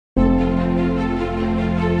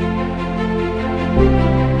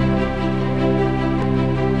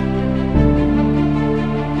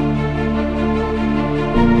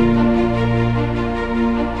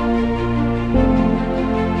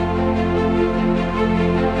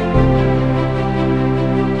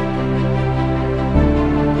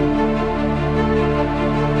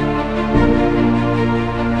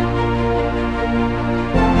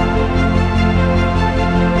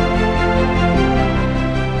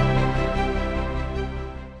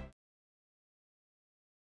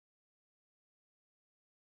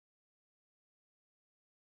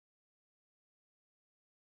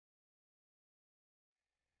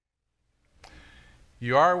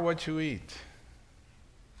You are what you eat.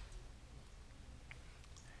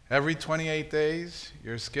 Every 28 days,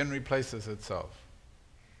 your skin replaces itself.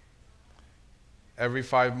 Every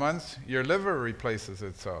 5 months, your liver replaces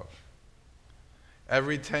itself.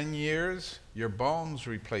 Every 10 years, your bones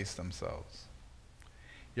replace themselves.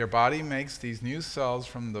 Your body makes these new cells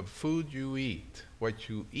from the food you eat. What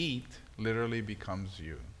you eat literally becomes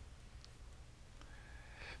you.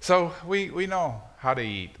 So we know how to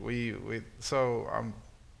eat. We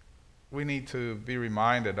need to be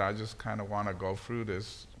reminded. I just kind of want to go through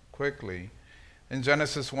this quickly. In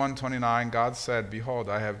Genesis 1:29, God said, "Behold,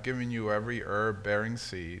 I have given you every herb bearing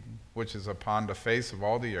seed, which is upon the face of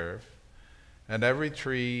all the earth, and every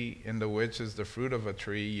tree in the which is the fruit of a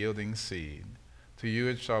tree yielding seed. To you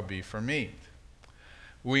it shall be for meat."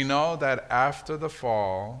 We know that after the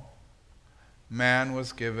fall, man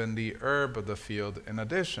was given the herb of the field in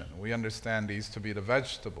addition. We understand these to be the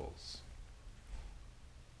vegetables.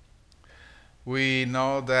 We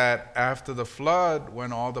know that after the flood,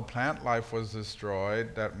 when all the plant life was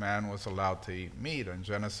destroyed, that man was allowed to eat meat. In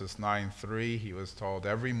Genesis 9:3, he was told,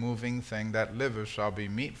 "Every moving thing that liveth shall be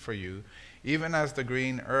meat for you. Even as the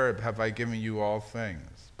green herb have I given you all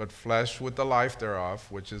things. But flesh with the life thereof,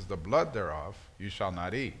 which is the blood thereof, you shall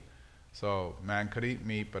not eat." So man could eat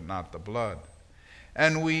meat, but not the blood.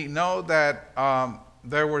 And we know that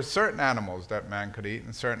there were certain animals that man could eat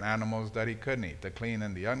and certain animals that he couldn't eat, the clean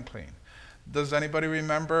and the unclean. Does anybody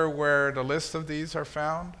remember where the list of these are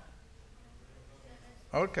found?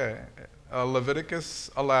 Okay. Leviticus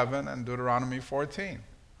 11 and Deuteronomy 14.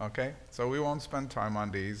 Okay? So we won't spend time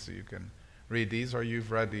on these. You can read these, or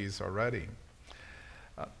you've read these already.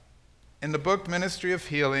 In the book Ministry of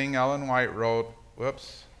Healing, Ellen White wrote,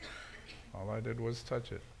 whoops, all I did was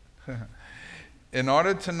touch it. In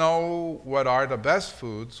order to know what are the best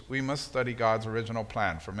foods, we must study God's original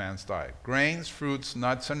plan for man's diet. Grains, fruits,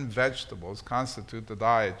 nuts, and vegetables constitute the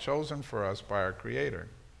diet chosen for us by our Creator.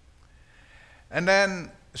 And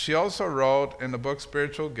then she also wrote in the book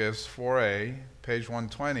Spiritual Gifts 4a, page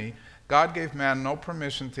 120, God gave man no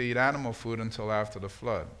permission to eat animal food until after the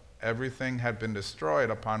flood. Everything had been destroyed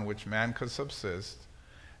upon which man could subsist,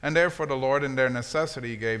 and therefore the Lord in their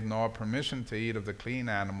necessity gave Noah permission to eat of the clean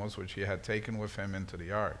animals which he had taken with him into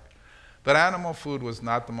the ark. But animal food was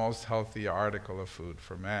not the most healthy article of food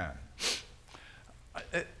for man.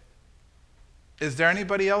 Is there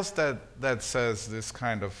anybody else that says this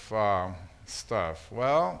kind of stuff?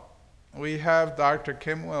 Well, we have Dr.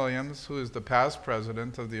 Kim Williams, who is the past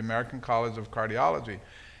president of the American College of Cardiology.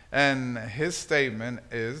 And his statement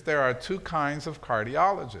is there are two kinds of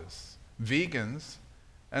cardiologists, vegans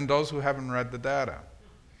and those who haven't read the data.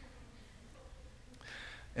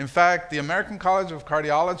 In fact, the American College of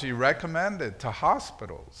Cardiology recommended to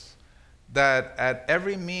hospitals that at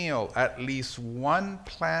every meal at least one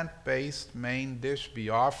plant-based main dish be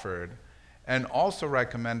offered, and also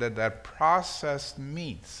recommended that processed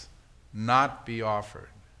meats not be offered.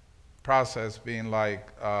 Processed being like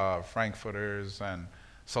frankfurters and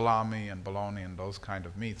salami and bologna and those kind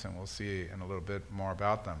of meats, and we'll see in a little bit more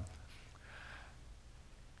about them.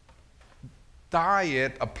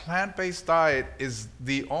 Diet, a plant-based diet, is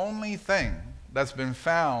the only thing that's been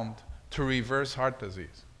found to reverse heart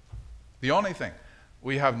disease. The only thing.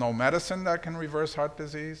 We have no medicine that can reverse heart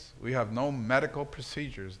disease. We have no medical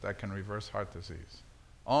procedures that can reverse heart disease.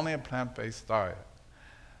 Only a plant-based diet.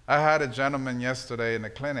 I had a gentleman yesterday in the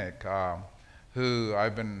clinic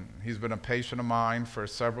he's been a patient of mine for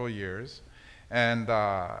several years, and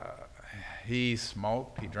he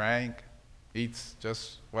smoked, he drank, eats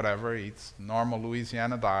just whatever, eats normal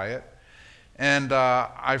Louisiana diet. And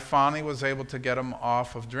I finally was able to get him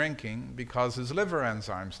off of drinking because his liver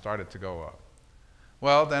enzymes started to go up.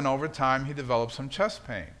 Well, then over time he developed some chest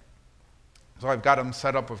pain. So I've got him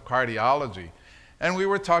set up with cardiology. And we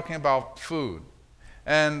were talking about food.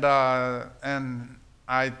 And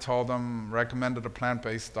I told him, recommended a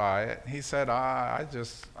plant-based diet. He said,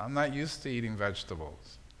 I'm not used to eating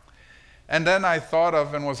vegetables. And then I thought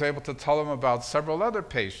of and was able to tell him about several other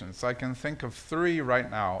patients. I can think of 3 right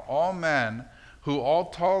now, all men who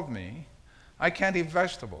all told me, I can't eat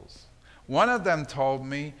vegetables. One of them told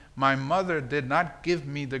me, my mother did not give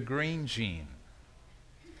me the green gene.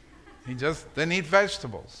 He just didn't eat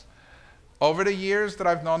vegetables. Over the years that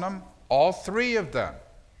I've known them, all 3 of them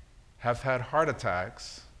have had heart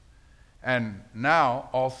attacks, and now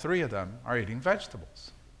all 3 of them are eating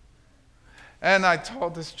vegetables. And I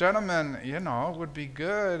told this gentleman, you know, it would be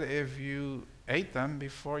good if you ate them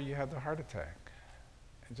before you had the heart attack.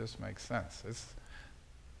 It just makes sense. It's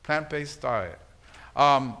plant-based diet.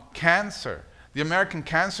 Cancer. The American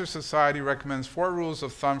Cancer Society recommends 4 rules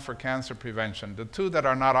of thumb for cancer prevention. The 2 that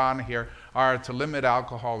are not on here are to limit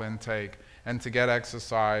alcohol intake and to get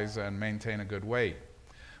exercise and maintain a good weight.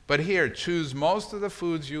 But here, choose most of the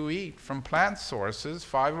foods you eat from plant sources.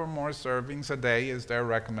 5 or more servings a day is their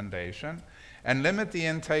recommendation. And limit the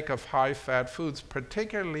intake of high-fat foods,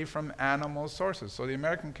 particularly from animal sources. So the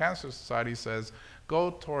American Cancer Society says,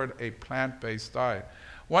 go toward a plant-based diet.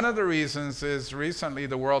 One of the reasons is recently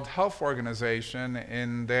the World Health Organization,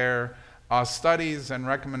 in their studies and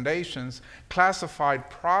recommendations, classified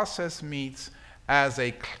processed meats as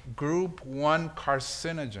a group 1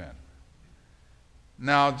 carcinogen.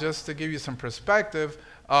 Now, just to give you some perspective,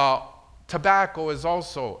 tobacco is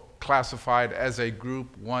also classified as a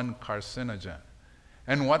group 1 carcinogen.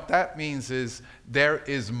 And what that means is there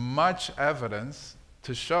is much evidence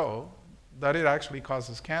to show that it actually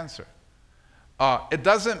causes cancer. It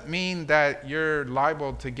doesn't mean that you're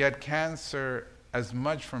liable to get cancer as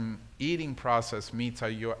much from eating processed meats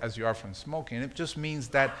as you are from smoking. It just means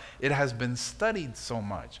that it has been studied so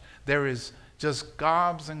much. There is just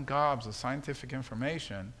gobs and gobs of scientific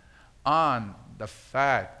information on the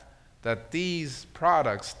fact that these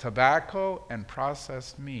products, tobacco and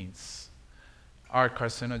processed meats, are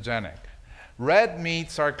carcinogenic. Red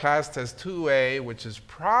meats are classed as 2A, which is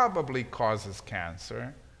probably causes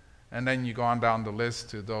cancer. And then you go on down the list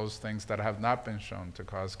to those things that have not been shown to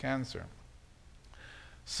cause cancer.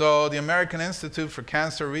 So the American Institute for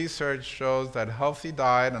Cancer Research shows that healthy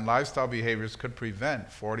diet and lifestyle behaviors could prevent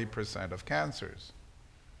 40% of cancers.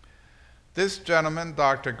 This gentleman,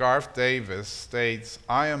 Dr. Garth Davis, states,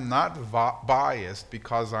 I am not biased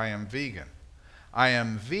because I am vegan. I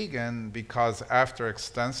am vegan because after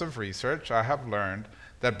extensive research, I have learned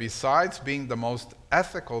that besides being the most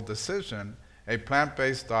ethical decision, a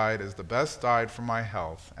plant-based diet is the best diet for my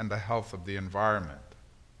health and the health of the environment.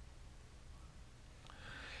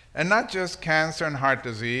 And not just cancer and heart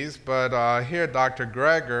disease, but here Dr.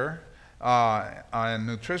 Greger on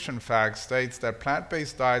Nutrition Facts states that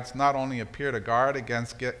plant-based diets not only appear to guard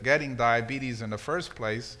against getting diabetes in the first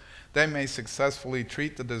place, they may successfully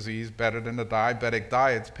treat the disease better than the diabetic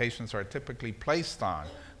diets patients are typically placed on,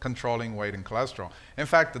 controlling weight and cholesterol. In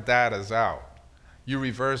fact, the data is out. You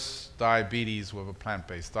reverse diabetes with a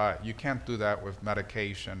plant-based diet. You can't do that with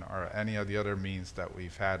medication or any of the other means that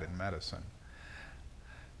we've had in medicine.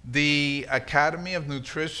 The Academy of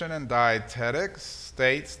Nutrition and Dietetics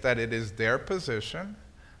states that it is their position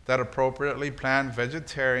that appropriately planned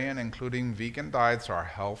vegetarian, including vegan diets, are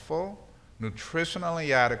healthful,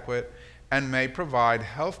 nutritionally adequate, and may provide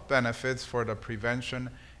health benefits for the prevention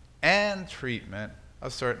and treatment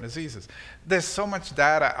of certain diseases. There's so much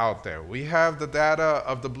data out there. We have the data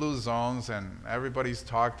of the blue zones, and everybody's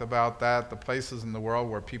talked about that, the places in the world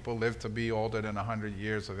where people live to be older than 100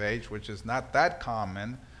 years of age, which is not that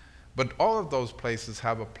common, but all of those places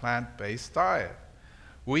have a plant-based diet.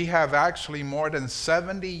 We have actually more than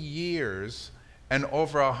 70 years and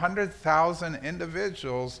over 100,000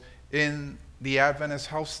 individuals in the Adventist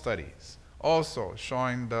health studies, also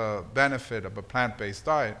showing the benefit of a plant-based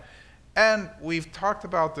diet. And we've talked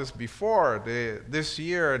about this before. This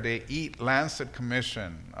year, the Eat Lancet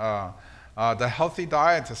Commission, the Healthy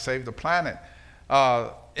Diet to Save the Planet,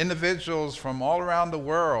 individuals from all around the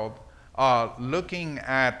world looking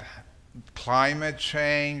at climate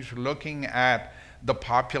change, looking at the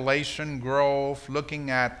population growth,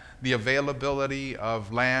 looking at the availability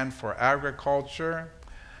of land for agriculture,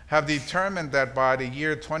 have determined that by the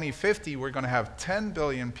year 2050, we're going to have 10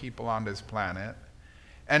 billion people on this planet.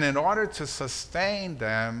 And in order to sustain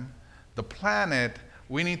them, the planet,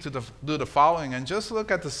 we need to do the following. And just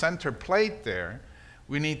look at the center plate there.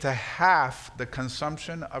 We need to halve the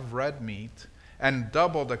consumption of red meat and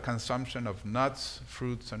double the consumption of nuts,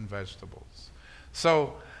 fruits, and vegetables.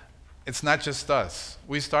 So it's not just us.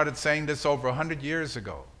 We started saying this over 100 years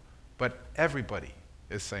ago, but everybody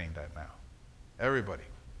is saying that now. Everybody.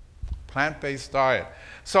 Plant-based diet.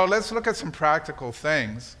 So let's look at some practical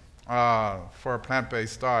things for a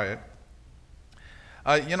plant-based diet.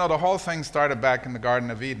 You know, the whole thing started back in the Garden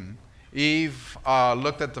of Eden. Eve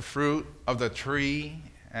looked at the fruit of the tree,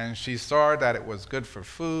 and she saw that it was good for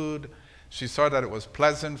food. She saw that it was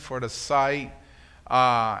pleasant for the sight,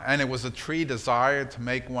 and it was a tree desired to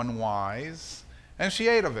make one wise, and she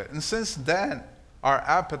ate of it. And since then, our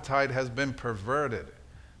appetite has been perverted.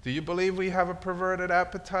 Do you believe we have a perverted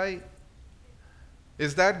appetite?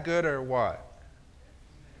 Is that good or what?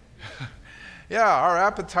 Yeah, our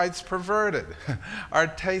appetite's perverted. Our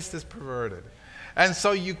taste is perverted. And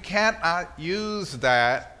so you can't use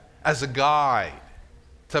that as a guide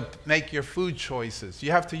to make your food choices.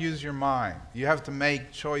 You have to use your mind. You have to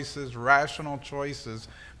make choices, rational choices,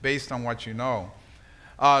 based on what you know.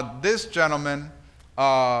 This gentleman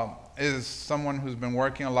is someone who's been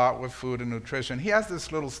working a lot with food and nutrition. He has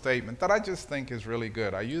this little statement that I just think is really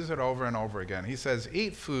good. I use it over and over again. He says,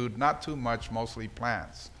 eat food, not too much, mostly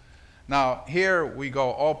plants. Now, here we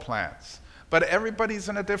go, all plants. But everybody's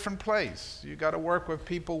in a different place. You got to work with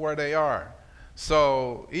people where they are.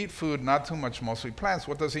 So eat food, not too much, mostly plants.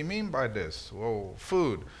 What does he mean by this? Well,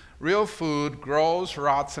 food. Real food grows,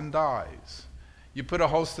 rots, and dies. You put a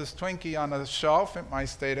Hostess Twinkie on a shelf, it might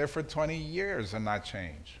stay there for 20 years and not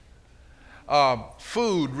change.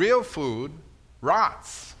 Food, real food,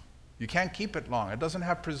 rots. You can't keep it long. It doesn't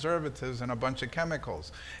have preservatives and a bunch of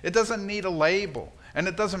chemicals. It doesn't need a label, and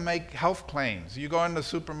it doesn't make health claims. You go in the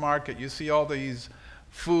supermarket, you see all these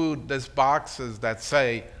food, these boxes that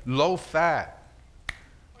say low fat,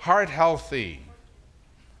 heart healthy.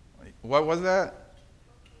 What was that?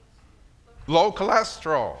 Low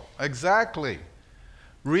cholesterol, exactly.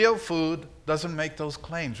 Real food doesn't make those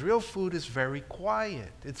claims. Real food is very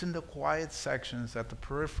quiet. It's in the quiet sections at the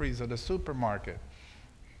peripheries of the supermarket.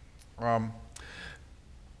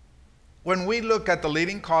 When we look at the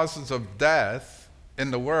leading causes of death in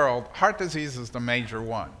the world, heart disease is the major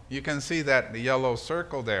one. You can see that, the yellow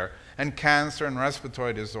circle there, and cancer and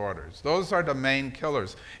respiratory disorders. Those are the main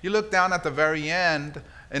killers. You look down at the very end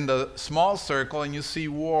in the small circle and you see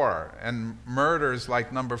war and murders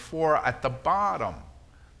like number 4 at the bottom.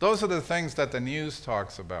 Those are the things that the news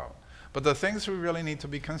talks about. But the things we really need to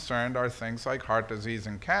be concerned are things like heart disease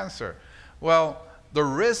and cancer. Well, the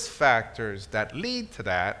risk factors that lead to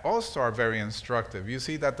that also are very instructive. You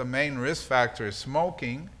see that the main risk factor is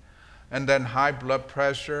smoking, and then high blood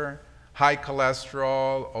pressure, high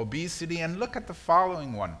cholesterol, obesity, and look at the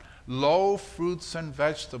following one, low fruits and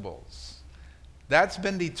vegetables. That's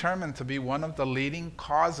been determined to be one of the leading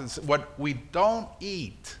causes. What we don't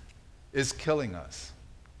eat is killing us.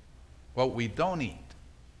 What we don't eat.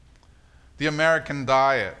 The American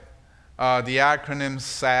diet, the acronym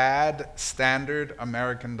SAD, Standard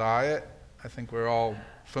American Diet. I think we're all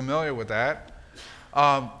familiar with that.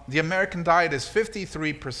 The American diet is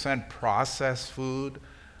 53% processed food,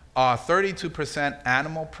 32%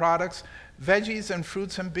 animal products, veggies and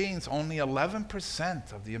fruits and beans, only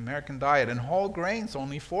 11% of the American diet, and whole grains,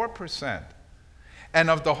 only 4%. And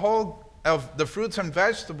of the fruits and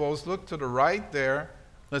vegetables, look to the right there,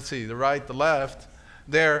 let's see, the right, the left,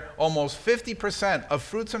 there, almost 50% of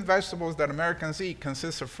fruits and vegetables that Americans eat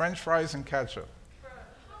consists of French fries and ketchup.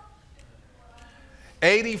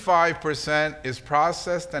 85% is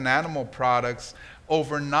processed and animal products.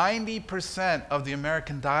 Over 90% of the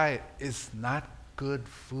American diet is not good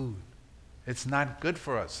food. It's not good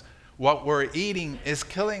for us. What we're eating is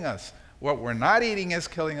killing us. What we're not eating is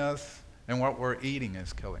killing us, and what we're eating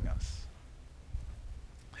is killing us.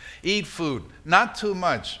 Eat food, not too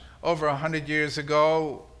much. Over 100 years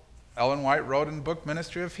ago, Ellen White wrote in the book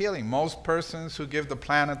Ministry of Healing, most persons who give the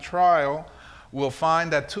plan a trial will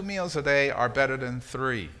find that 2 meals a day are better than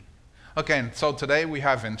 3. Okay, and so today we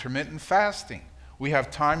have intermittent fasting. We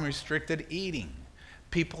have time-restricted eating.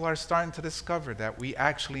 People are starting to discover that we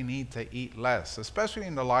actually need to eat less, especially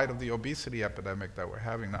in the light of the obesity epidemic that we're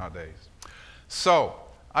having nowadays. So,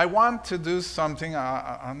 I want to do something,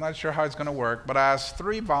 I'm not sure how it's going to work, but I asked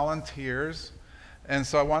 3 volunteers, and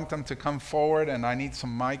so I want them to come forward, and I need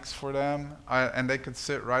some mics for them, and they could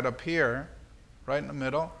sit right up here, right in the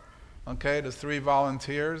middle. Okay, the 3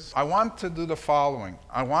 volunteers. I want to do the following.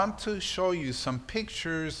 I want to show you some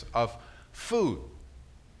pictures of food.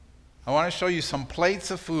 I want to show you some plates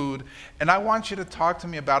of food, and I want you to talk to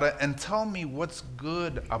me about it and tell me what's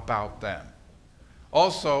good about them.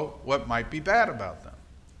 Also, what might be bad about them.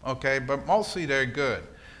 Okay, but mostly they're good.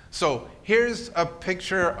 So here's a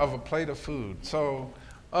picture of a plate of food. So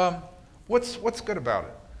what's good about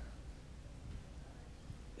it?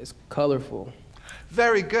 It's colorful.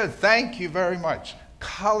 Very good. Thank you very much.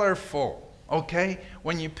 Colorful. Okay?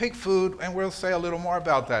 When you pick food, and we'll say a little more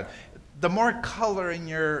about that, the more color in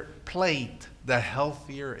your plate, the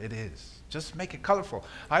healthier it is. Just make it colorful.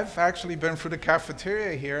 I've actually been through the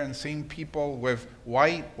cafeteria here and seen people with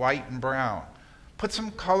white, and brown. Put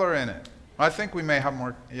some color in it. I think we may have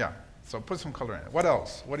more, yeah. So put some color in it. What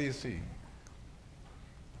else? What do you see?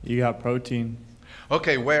 You got protein.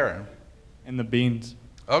 Okay, where? In the beans.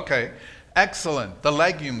 Okay, excellent. The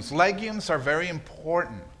legumes. Legumes are very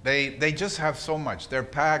important. They just have so much. They're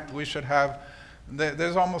packed. We should have,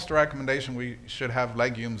 there's almost a recommendation we should have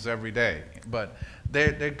legumes every day. But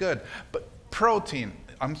they're good. But protein,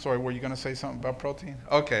 I'm sorry, were you going to say something about protein?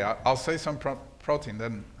 Okay, I'll say something protein.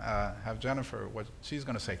 Then have Jennifer, what she's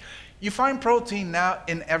going to say. You find protein now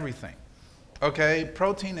in everything. Okay,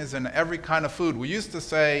 protein is in every kind of food. We used to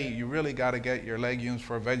say you really got to get your legumes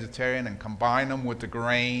for a vegetarian and combine them with the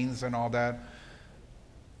grains and all that.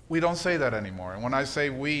 We don't say that anymore. And when I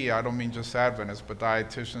say we, I don't mean just Adventists, but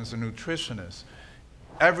dietitians and nutritionists.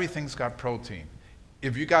 Everything's got protein.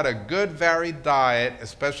 If you got a good varied diet,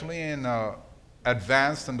 especially in an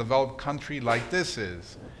advanced and developed country like this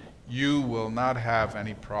is, you will not have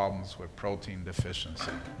any problems with protein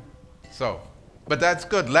deficiency. So, but that's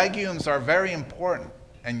good. Legumes are very important,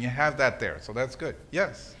 and you have that there, so that's good.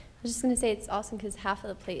 Yes? I was just going to say it's awesome because half of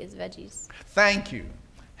the plate is veggies. Thank you.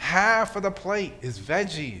 Half of the plate is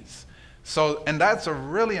veggies. So, and that's a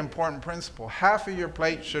really important principle. Half of your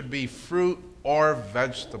plate should be fruit or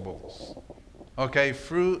vegetables. Okay,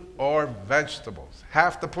 fruit or vegetables.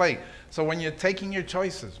 Half the plate. So when you're taking your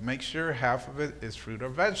choices, make sure half of it is fruit or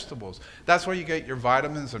vegetables. That's where you get your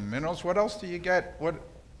vitamins and minerals. What else do you get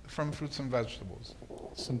from fruits and vegetables?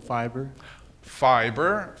 Some fiber.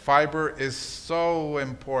 Fiber. Fiber is so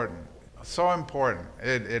important. So important.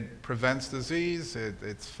 It prevents disease.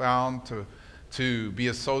 It's found to be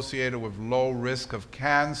associated with low risk of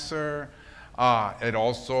cancer. It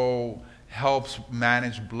also helps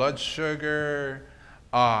manage blood sugar.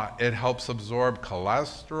 It helps absorb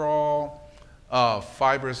cholesterol.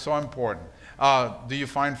 Fiber is so important. Do you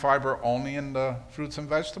find fiber only in the fruits and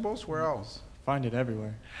vegetables? Where else? Find it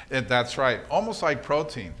everywhere. That's right. Almost like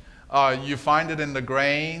protein. You find it in the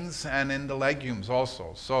grains and in the legumes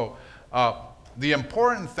also. So the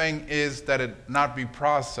important thing is that it not be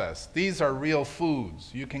processed. These are real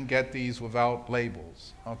foods. You can get these without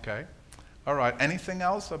labels. Okay. All right. Anything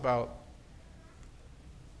else about?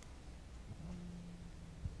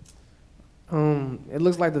 It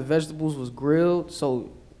looks like the vegetables was grilled,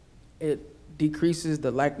 so it decreases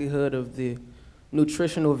the likelihood of the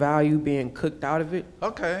nutritional value being cooked out of it.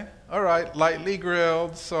 Okay, all right, lightly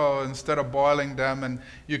grilled, so instead of boiling them, and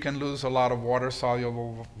you can lose a lot of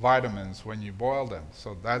water-soluble vitamins when you boil them.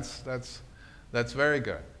 So that's very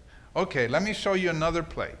good. Okay, let me show you another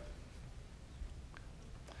plate.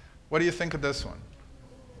 What do you think of this one?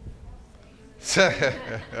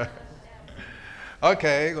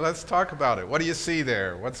 Okay, let's talk about it. What do you see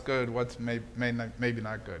there? What's good? What's maybe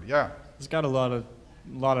not good? Yeah. It's got a lot of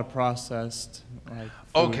processed like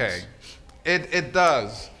foods. Okay, it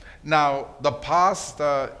does. Now the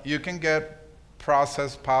pasta, you can get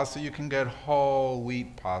processed pasta. You can get whole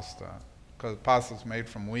wheat pasta because pasta is made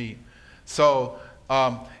from wheat. So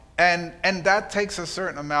and that takes a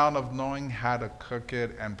certain amount of knowing how to cook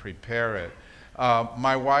it and prepare it.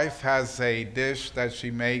 My wife has a dish that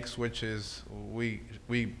she makes, which is we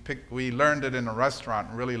learned it in a restaurant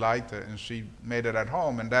and really liked it, and she made it at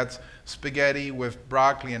home, and that's spaghetti with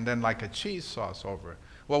broccoli and then like a cheese sauce over it.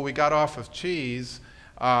 Well, we got off of cheese,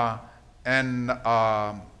 and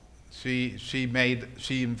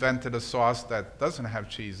she invented a sauce that doesn't have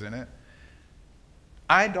cheese in it.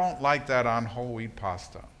 I don't like that on whole wheat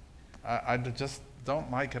pasta. I just don't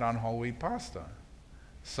like it on whole wheat pasta.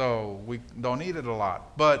 So we don't eat it a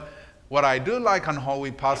lot. But what I do like on whole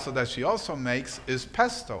wheat pasta that she also makes is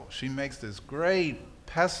pesto. She makes this great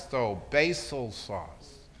pesto basil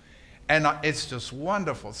sauce. And it's just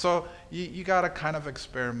wonderful. So you got to kind of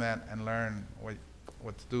experiment and learn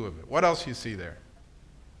what to do with it. What else you see there?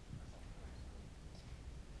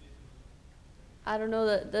 I don't know,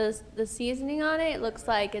 the seasoning on it looks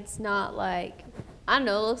like it's not like, I don't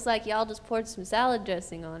know, it looks like y'all just poured some salad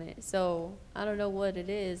dressing on it. So I don't know what it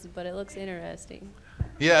is, but it looks interesting.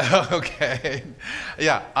 Yeah, okay.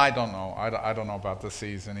 Yeah, I don't know. I don't know about the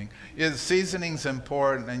seasoning. Seasoning's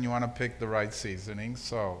important, and you want to pick the right seasoning.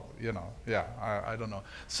 So, yeah, I don't know.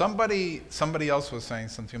 Somebody else was saying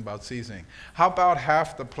something about seasoning. How about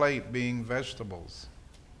half the plate being vegetables?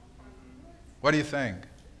 What do you think?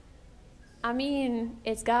 I mean,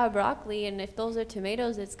 it's got broccoli, and if those are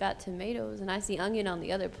tomatoes, it's got tomatoes. And I see onion on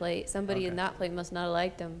the other plate. Somebody in that plate must not have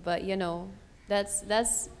liked them. But,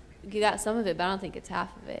 that's you got some of it, but I don't think it's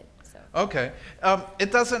half of it. So. Okay.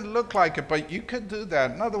 It doesn't look like it, but you could do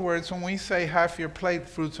that. In other words, when we say half your plate,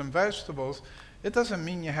 fruits and vegetables, it doesn't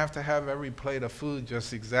mean you have to have every plate of food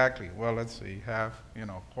just exactly. Well, let's see, half,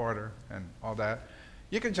 quarter, and all that.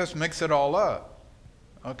 You can just mix it all up.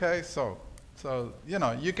 Okay, so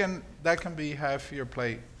you can, that can be half your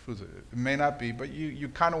plate foods. It may not be, but you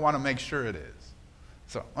kind of want to make sure it is.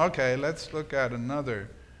 So, okay, let's look at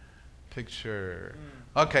another picture.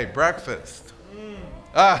 Okay, breakfast.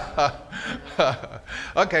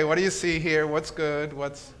 Okay, what do you see here? What's good? I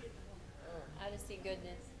just see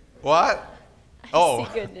goodness. What? I Oh.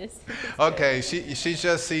 see goodness. Okay, she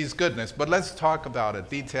just sees goodness. But let's talk about it,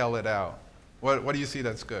 detail it out. What do you see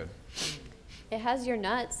that's good? It has your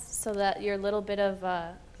nuts, so that your little bit of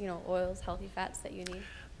oils, healthy fats that you need.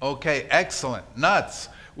 Okay, excellent. Nuts.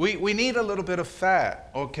 We need a little bit of fat,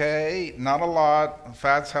 okay? Not a lot.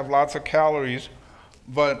 Fats have lots of calories,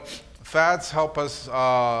 but fats help us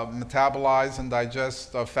metabolize and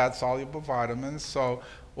digest fat-soluble vitamins. So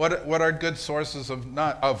what are good sources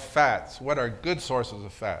of fats? What are good sources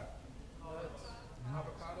of fat?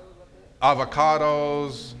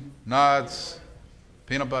 Avocados, nuts,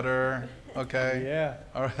 peanut butter, okay? Yeah.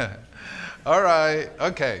 All right. All right.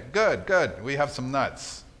 Okay, good, good. We have some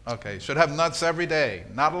nuts. Okay, should have nuts every day.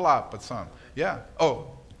 Not a lot, but some. Yeah. Oh,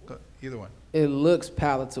 good. Either one. It looks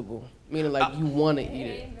palatable, meaning like you want to eat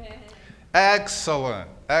it. Excellent,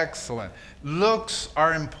 excellent. Looks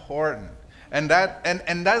are important, and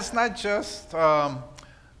that's not just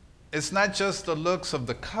it's not just the looks of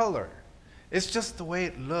the color. It's just the way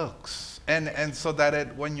it looks, and so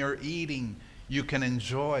that when you're eating, you can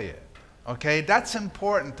enjoy it. Okay, that's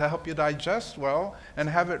important to help you digest well and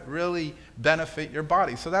have it really benefit your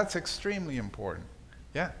body. So that's extremely important.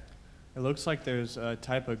 Yeah. It looks like there's a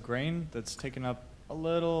type of grain that's taken up a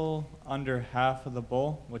little under half of the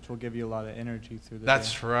bowl, which will give you a lot of energy through the day.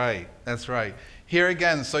 That's right. That's right. Here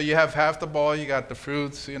again, so you have half the bowl, you got the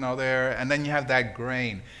fruits, there, and then you have that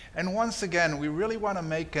grain. And once again, we really want to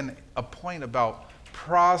make a point about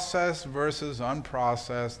processed versus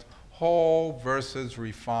unprocessed, whole versus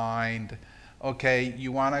refined. Okay,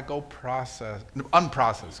 you want to go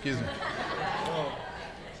unprocessed, excuse me.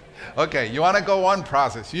 Okay, you want to go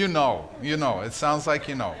unprocessed. You know, it sounds like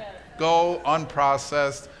you know. Go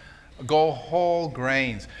unprocessed, go whole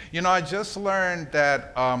grains. I just learned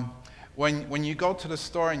that when you go to the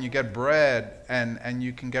store and you get bread and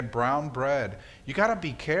you can get brown bread, you got to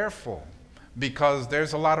be careful because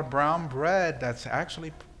there's a lot of brown bread that's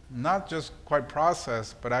actually not just quite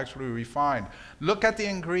processed, but actually refined. Look at the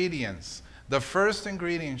ingredients. The first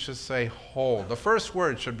ingredient should say whole. The first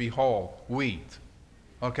word should be whole, wheat.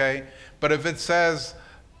 Okay? But if it says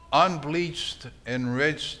unbleached,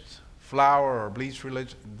 enriched flour or bleached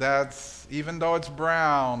religion, that's, even though it's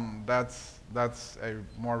brown, that's a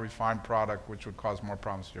more refined product which would cause more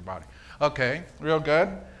problems to your body. Okay, real good.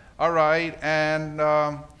 All right, and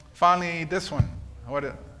finally this one.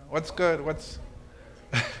 What's good? What's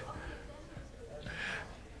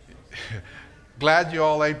glad you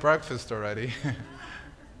all ate breakfast already.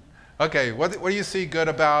 Okay, what do you see good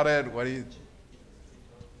about it? What do you?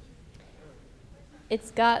 It's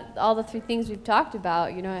got all the three things we've talked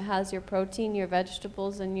about. It has your protein, your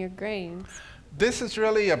vegetables, and your grains. This is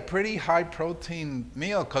really a pretty high protein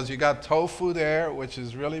meal because you got tofu there, which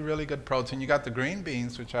is really, really good protein. You got the green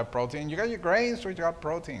beans, which have protein. You got your grains, which got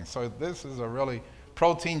protein. So this is a really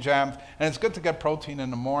protein jam. And it's good to get protein in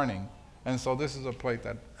the morning. And so this is a plate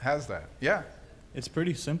that has that. Yeah. It's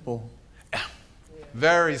pretty simple.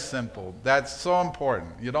 Very simple. That's so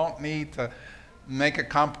important. You don't need to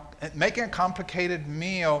making a complicated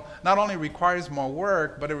meal not only requires more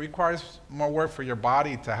work, but it requires more work for your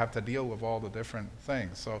body to have to deal with all the different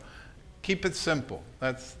things. So keep it simple.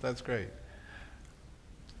 That's great.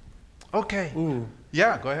 Okay. Ooh.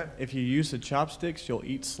 Yeah, go ahead. If you use the chopsticks, you'll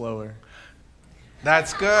eat slower.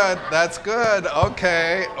 That's good. That's good.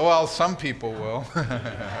 Okay. Well, some people will.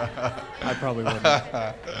 I probably wouldn't.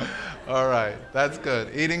 All right. That's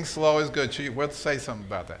good. Eating slow is good. We'll say something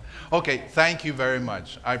about that. Okay. Thank you very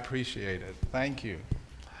much. I appreciate it. Thank you.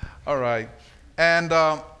 All right. And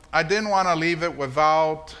I didn't want to leave it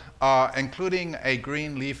without including a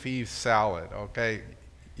green leafy salad. Okay.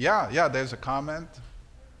 Yeah. There's a comment.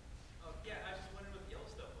 Yeah, I just wondered what the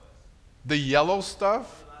yellow stuff was. The yellow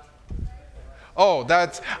stuff? Oh,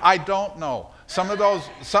 I don't know. Some of those,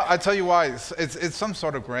 I tell you why, it's some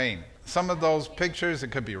sort of grain. Some of those pictures, it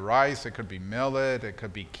could be rice, it could be millet, it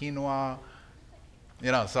could be quinoa.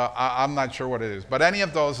 So I'm not sure what it is. But any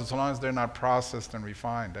of those, as long as they're not processed and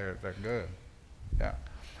refined, they're good. Yeah.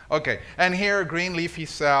 Okay, and here, green leafy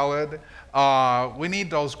salad. We need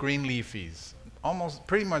those green leafies almost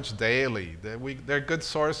pretty much daily. They're good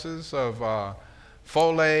sources of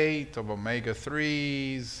folate, of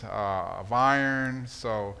omega-3s, of iron.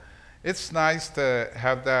 So it's nice to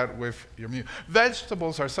have that with your meal.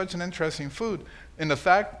 Vegetables are such an interesting food in the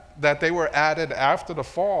fact that they were added after the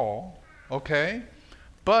fall, okay?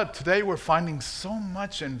 But today we're finding so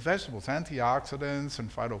much in vegetables, antioxidants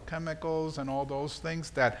and phytochemicals and all those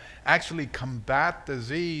things that actually combat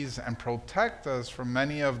disease and protect us from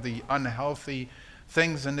many of the unhealthy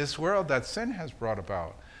things in this world that sin has brought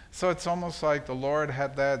about. So it's almost like the Lord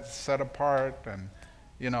had that set apart and,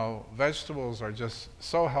 vegetables are just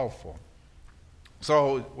so helpful.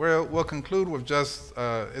 So we'll conclude with just,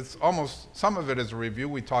 it's almost, some of it is a review.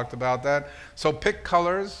 We talked about that. So pick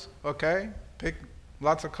colors, okay? Pick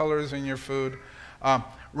lots of colors in your food.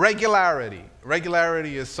 Regularity.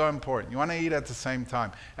 Regularity is so important. You want to eat at the same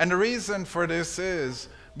time. And the reason for this is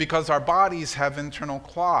because our bodies have internal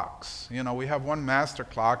clocks. We have one master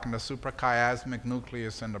clock in the suprachiasmatic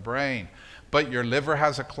nucleus in the brain. But your liver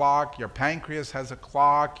has a clock, your pancreas has a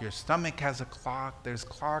clock, your stomach has a clock. There's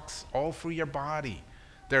clocks all through your body.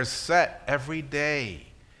 They're set every day.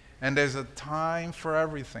 And there's a time for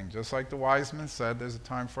everything. Just like the wise man said, there's a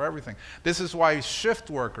time for everything. This is why shift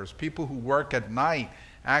workers, people who work at night,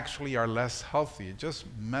 actually are less healthy. It just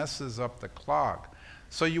messes up the clock.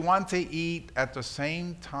 So you want to eat at the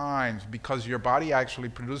same times because your body actually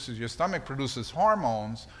produces, your stomach produces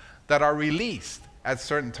hormones that are released at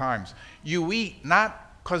certain times. You eat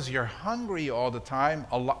not because you're hungry all the time.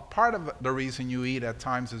 Part of the reason you eat at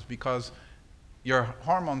times is because your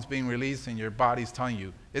hormones being released and your body's telling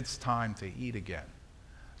you it's time to eat again.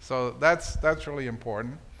 So that's really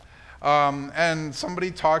important. And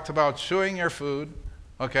somebody talked about chewing your food.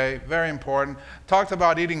 Okay, very important. Talked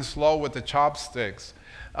about eating slow with the chopsticks.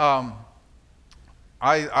 I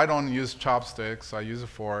don't use chopsticks. I use a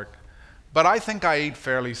fork. But I think I eat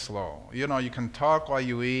fairly slow. You can talk while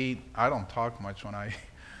you eat. I don't talk much when I eat.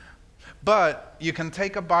 But you can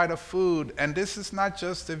take a bite of food, and this is not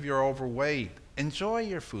just if you're overweight. Enjoy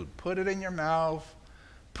your food. Put it in your mouth.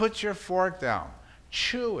 Put your fork down.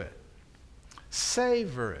 Chew it.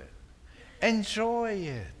 Savor it. Enjoy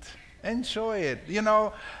it. Enjoy it.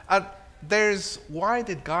 Why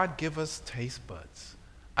did God give us taste buds?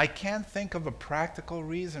 I can't think of a practical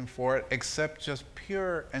reason for it except just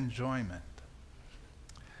pure enjoyment.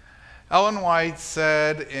 Ellen White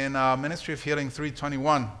said in Ministry of Healing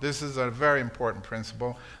 321, this is a very important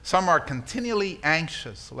principle, some are continually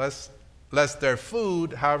anxious lest their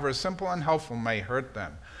food, however simple and helpful, may hurt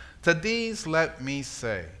them. To these let me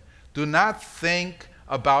say, do not think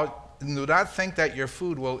that your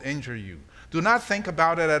food will injure you. Do not think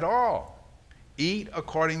about it at all. Eat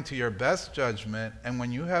according to your best judgment, and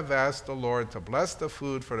when you have asked the Lord to bless the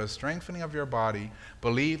food for the strengthening of your body,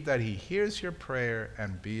 believe that he hears your prayer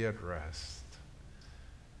and be at rest.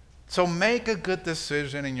 So make a good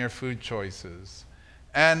decision in your food choices,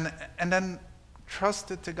 and then trust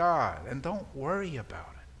it to God, and don't worry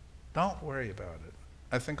about it. Don't worry about it.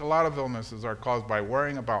 I think a lot of illnesses are caused by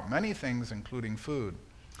worrying about many things, including food.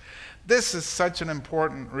 This is such an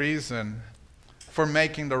important reason for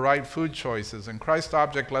making the right food choices. In Christ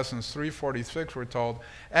Object Lessons 346, we're told,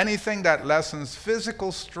 anything that lessens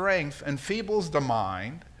physical strength enfeebles the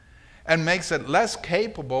mind and makes it less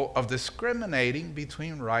capable of discriminating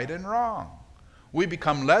between right and wrong. We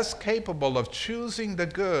become less capable of choosing the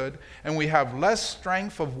good, and we have less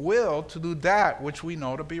strength of will to do that which we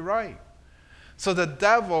know to be right. So the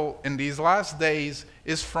devil in these last days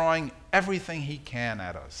is throwing everything he can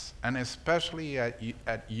at us, and especially at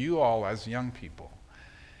you all as young people.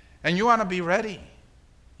 And you want to be ready.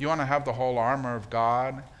 You want to have the whole armor of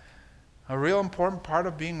God. A real important part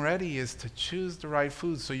of being ready is to choose the right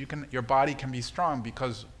food so your body can be strong,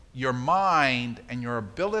 because your mind and your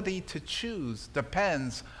ability to choose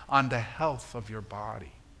depends on the health of your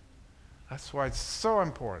body. That's why it's so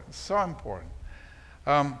important, so important.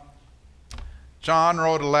 John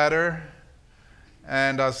wrote a letter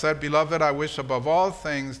and said, Beloved, I wish above all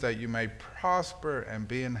things that you may prosper and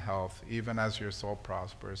be in health, even as your soul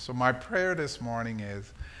prospers. So my prayer this morning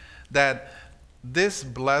is that this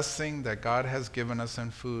blessing that God has given us in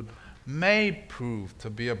food may prove to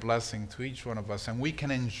be a blessing to each one of us, and we can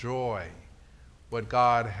enjoy what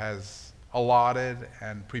God has allotted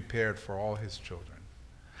and prepared for all his children.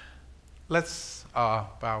 Let's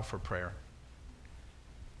bow for prayer.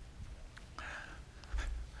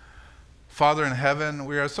 Father in heaven,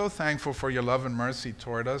 we are so thankful for your love and mercy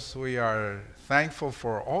toward us. We are thankful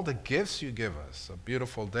for all the gifts you give us, a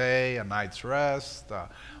beautiful day, a night's rest,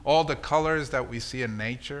 all the colors that we see in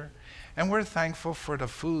nature. And we're thankful for the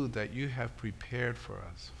food that you have prepared for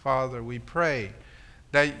us. Father, we pray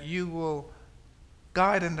that you will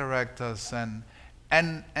guide and direct us and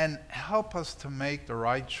help us to make the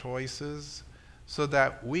right choices so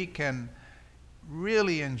that we can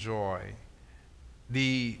really enjoy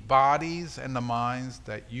the bodies and the minds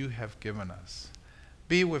that you have given us.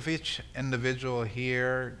 Be with each individual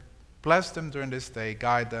here. Bless them during this day.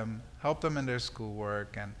 Guide them. Help them in their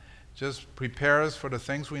schoolwork. And just prepare us for the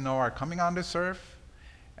things we know are coming on this earth.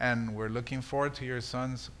 And we're looking forward to your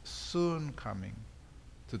Son's soon coming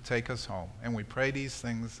to take us home. And we pray these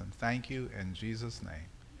things and thank you in Jesus' name.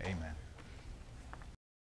 Amen.